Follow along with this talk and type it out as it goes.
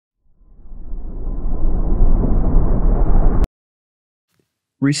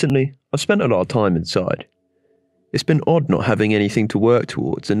Recently, I've spent a lot of time inside. It's been odd not having anything to work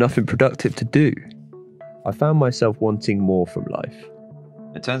towards and nothing productive to do. I found myself wanting more from life.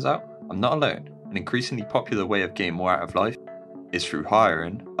 It turns out I'm not alone. An increasingly popular way of getting more out of life is through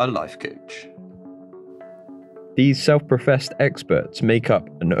hiring a life coach. These self-professed experts make up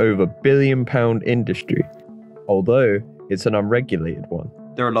an over £1 billion industry, although it's an unregulated one.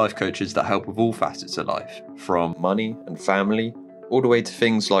 There are life coaches that help with all facets of life, from money and family, all the way to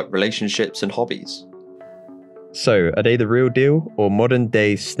things like relationships and hobbies. So, are they the real deal or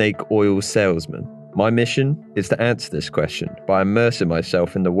modern-day snake oil salesmen? My mission is to answer this question by immersing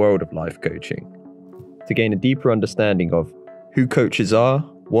myself in the world of life coaching, to gain a deeper understanding of who coaches are,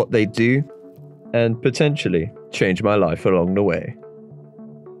 what they do, and potentially change my life along the way.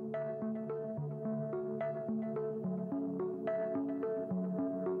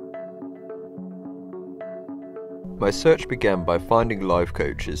 My search began by finding life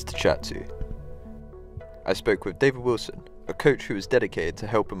coaches to chat to. I spoke with David Wilson, a coach who is dedicated to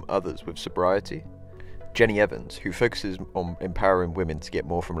helping others with sobriety, Jenny Evans, who focuses on empowering women to get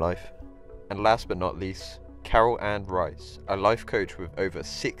more from life, and last but not least, Carol Ann Rice, a life coach with over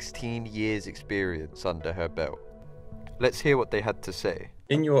 16 years experience under her belt. Let's hear what they had to say.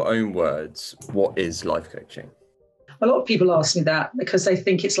 In your own words, what is life coaching? A lot of people ask me that because they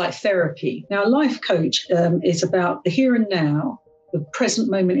think it's like therapy. Now, a life coach is about the here and now, the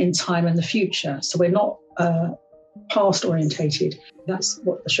present moment in time and the future. So we're not past orientated. That's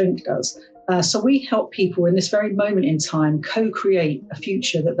what the shrink does. So we help people in this very moment in time co-create a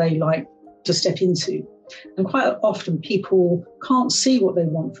future that they like to step into. And quite often people can't see what they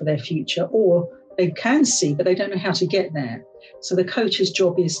want for their future, or they can see, but they don't know how to get there. So the coach's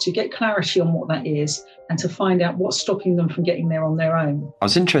job is to get clarity on what that is and to find out what's stopping them from getting there on their own. I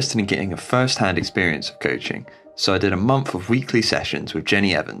was interested in getting a first-hand experience of coaching, so I did a month of weekly sessions with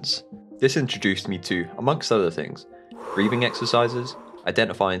Jenny Evans. This introduced me to, amongst other things, breathing exercises,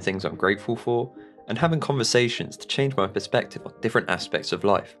 identifying things I'm grateful for, and having conversations to change my perspective on different aspects of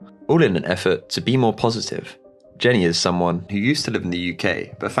life, all in an effort to be more positive. Jenny is someone who used to live in the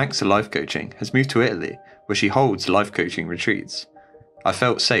UK, but thanks to life coaching, has moved to Italy, where she holds life coaching retreats. I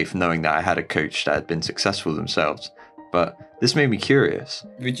felt safe knowing that I had a coach that had been successful themselves, but this made me curious.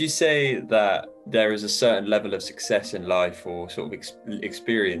 Would you say that there is a certain level of success in life or sort of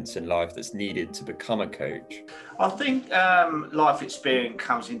experience in life that's needed to become a coach? I think life experience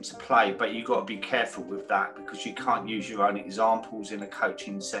comes into play, but you've got to be careful with that because you can't use your own examples in a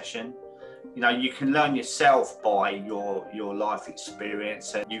coaching session. You know, you can learn yourself by your life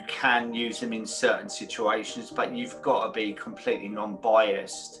experience, and you can use them in certain situations, but you've got to be completely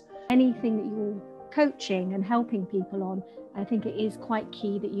non-biased. Anything that you're coaching and helping people on, I think it is quite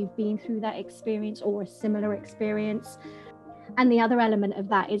key that you've been through that experience or a similar experience. And the other element of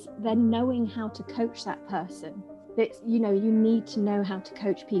that is then knowing how to coach that person. That, you know, you need to know how to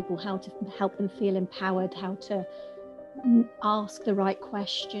coach people, how to help them feel empowered, how to ask the right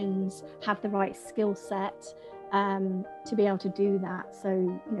questions, have the right skill set to be able to do that. So,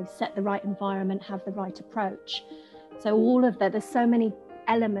 you know, set the right environment, have the right approach. So all of that, there's so many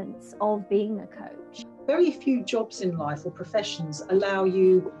elements of being a coach. Very few jobs in life or professions allow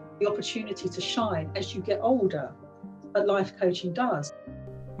you the opportunity to shine as you get older, but life coaching does.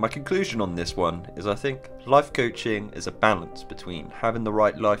 My conclusion on this one is I think life coaching is a balance between having the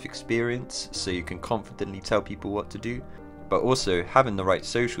right life experience so you can confidently tell people what to do, but also having the right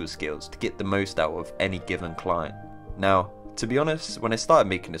social skills to get the most out of any given client. Now, to be honest, when I started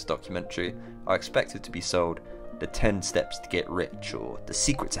making this documentary, I expected to be sold the 10 steps to get rich or the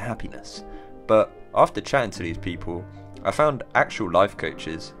secret to happiness. But after chatting to these people, I found actual life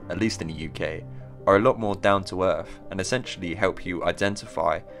coaches, at least in the UK, are a lot more down to earth and essentially help you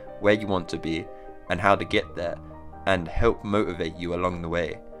identify where you want to be and how to get there and help motivate you along the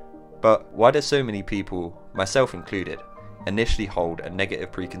way. But why do so many people, myself included, initially hold a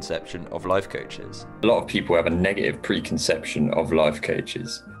negative preconception of life coaches? A lot of people have a negative preconception of life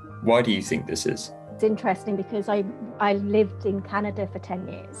coaches. Why do you think this is? It's interesting because I lived in Canada for 10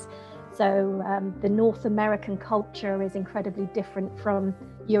 years. So the North American culture is incredibly different from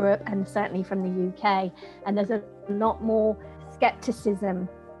Europe and certainly from the UK. And there's a lot more skepticism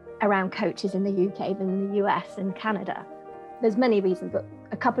around coaches in the UK than in the US and Canada. There's many reasons, but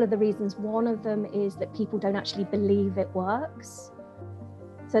a couple of the reasons, one of them is that people don't actually believe it works.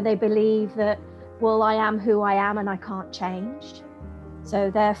 So they believe that, well, I am who I am and I can't change.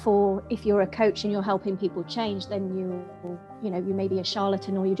 So therefore, if you're a coach and you're helping people change, then you may be a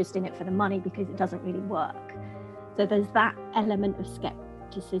charlatan or you're just in it for the money because it doesn't really work. So there's that element of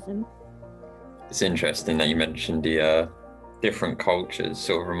skepticism. It's interesting that you mentioned the different cultures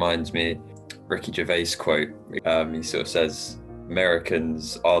sort of reminds me Ricky Gervais quote. He sort of says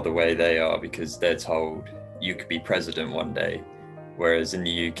Americans are the way they are because they're told you could be president one day, whereas in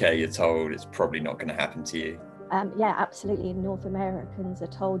the UK you're told it's probably not going to happen to you. Yeah, absolutely. North Americans are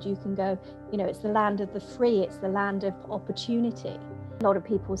told you can go, you know, it's the land of the free, it's the land of opportunity. A lot of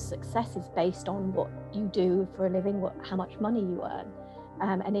people's success is based on what you do for a living, how much money you earn.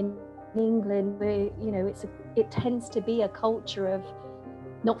 And in England, it tends to be a culture of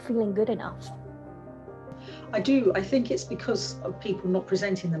not feeling good enough. I think it's because of people not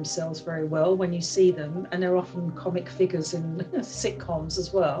presenting themselves very well when you see them, and they're often comic figures in sitcoms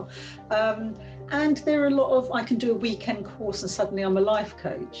as well. And there are a lot of, I can do a weekend course and suddenly I'm a life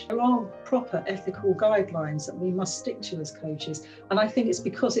coach. There are proper ethical guidelines that we must stick to as coaches. And I think it's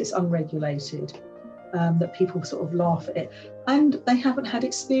because it's unregulated that people sort of laugh at it. And they haven't had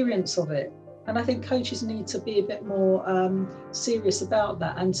experience of it. And I think coaches need to be a bit more serious about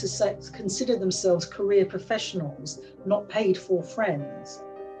that, and to consider themselves career professionals, not paid for friends,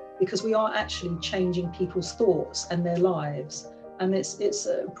 because we are actually changing people's thoughts and their lives. And it's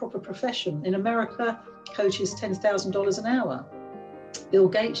a proper profession. In America, coaches $10,000 an hour. Bill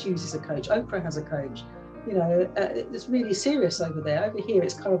Gates uses a coach. Oprah has a coach. You know, it's really serious over there. Over here,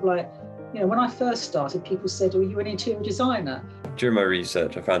 it's kind of like, you know, when I first started, people said, "Are you an interior designer?" During my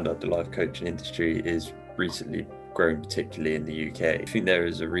research, I found out the life coaching industry is recently growing, particularly in the UK. I think there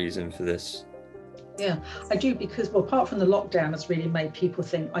is a reason for this. Yeah, I do, because, well, apart from the lockdown, it's really made people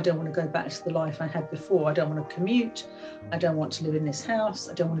think, I don't want to go back to the life I had before. I don't want to commute. I don't want to live in this house.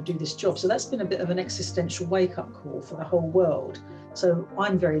 I don't want to do this job. So that's been a bit of an existential wake-up call for the whole world. So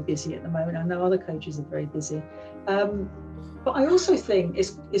I'm very busy at the moment. I know other coaches are very busy. But I also think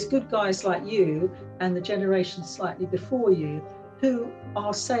it's good guys like you and the generation slightly before you who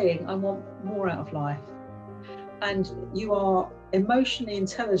are saying, I want more out of life. And you are emotionally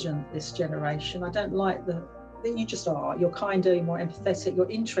intelligent, this generation. I don't like that you just are. You're kinder, you're more empathetic, you're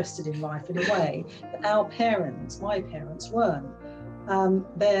interested in life in a way that our parents, my parents, weren't.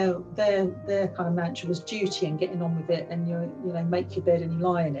 Their kind of mantra was duty and getting on with it, and you make your bed and you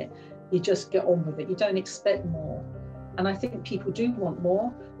lie in it. You just get on with it. You don't expect more. And I think people do want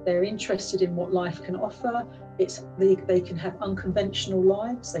more. They're interested in what life can offer. They can have unconventional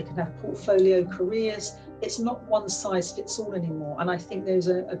lives. They can have portfolio careers. It's not one size fits all anymore. And I think there's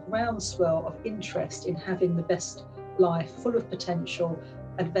a groundswell of interest in having the best life, full of potential,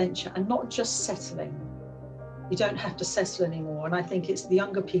 adventure, and not just settling. You don't have to settle anymore. And I think it's the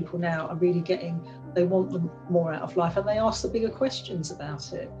younger people now are really they want more out of life, and they ask the bigger questions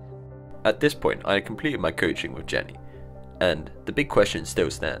about it. At this point, I had completed my coaching with Jenny, and the big question still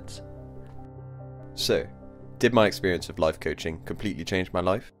stands. So, did my experience of life coaching completely change my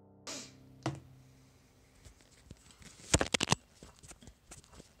life?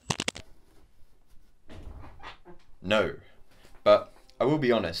 No, but I will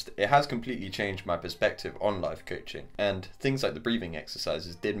be honest, it has completely changed my perspective on life coaching, and things like the breathing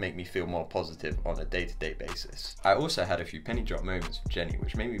exercises did make me feel more positive on a day-to-day basis. I also had a few penny drop moments with Jenny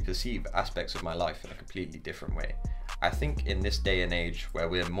which made me perceive aspects of my life in a completely different way. I think in this day and age where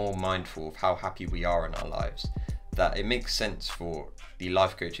we're more mindful of how happy we are in our lives, that it makes sense for the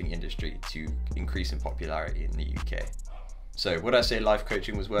life coaching industry to increase in popularity in the UK. So would I say life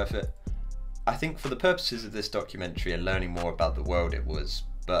coaching was worth it? I think for the purposes of this documentary and learning more about the world it was,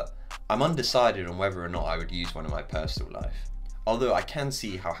 but I'm undecided on whether or not I would use one in my personal life. Although I can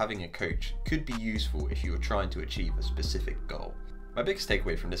see how having a coach could be useful if you are trying to achieve a specific goal. My biggest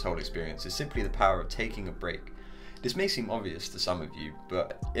takeaway from this whole experience is simply the power of taking a break. This may seem obvious to some of you,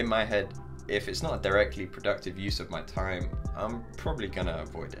 but in my head, if it's not a directly productive use of my time, I'm probably gonna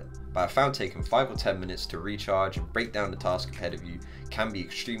avoid it. But I found taking 5 or 10 minutes to recharge and break down the task ahead of you can be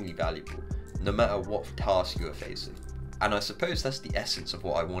extremely valuable, no matter what task you are facing. And I suppose that's the essence of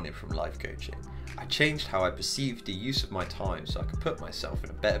what I wanted from life coaching. I changed how I perceived the use of my time so I could put myself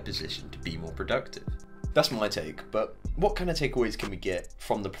in a better position to be more productive. That's my take, but what kind of takeaways can we get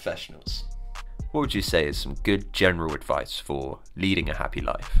from the professionals? What would you say is some good general advice for leading a happy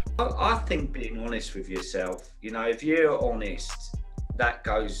life? I think being honest with yourself, if you're honest, that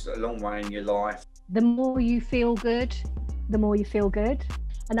goes a long way in your life. The more you feel good, the more you feel good.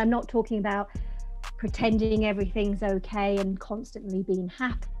 And I'm not talking about pretending everything's okay and constantly being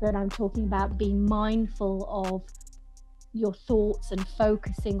happy, but I'm talking about being mindful of your thoughts and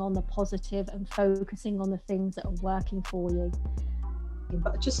focusing on the positive and focusing on the things that are working for you.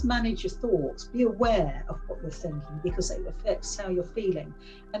 But just manage your thoughts. Be aware of what you're thinking, because it affects how you're feeling.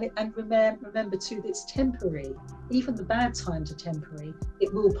 And remember too that it's temporary. Even the bad times are temporary.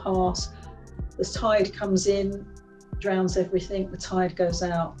 It will pass. The tide comes in. drowns everything. The tide goes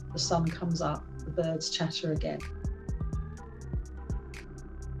out, the sun comes up, the birds chatter again.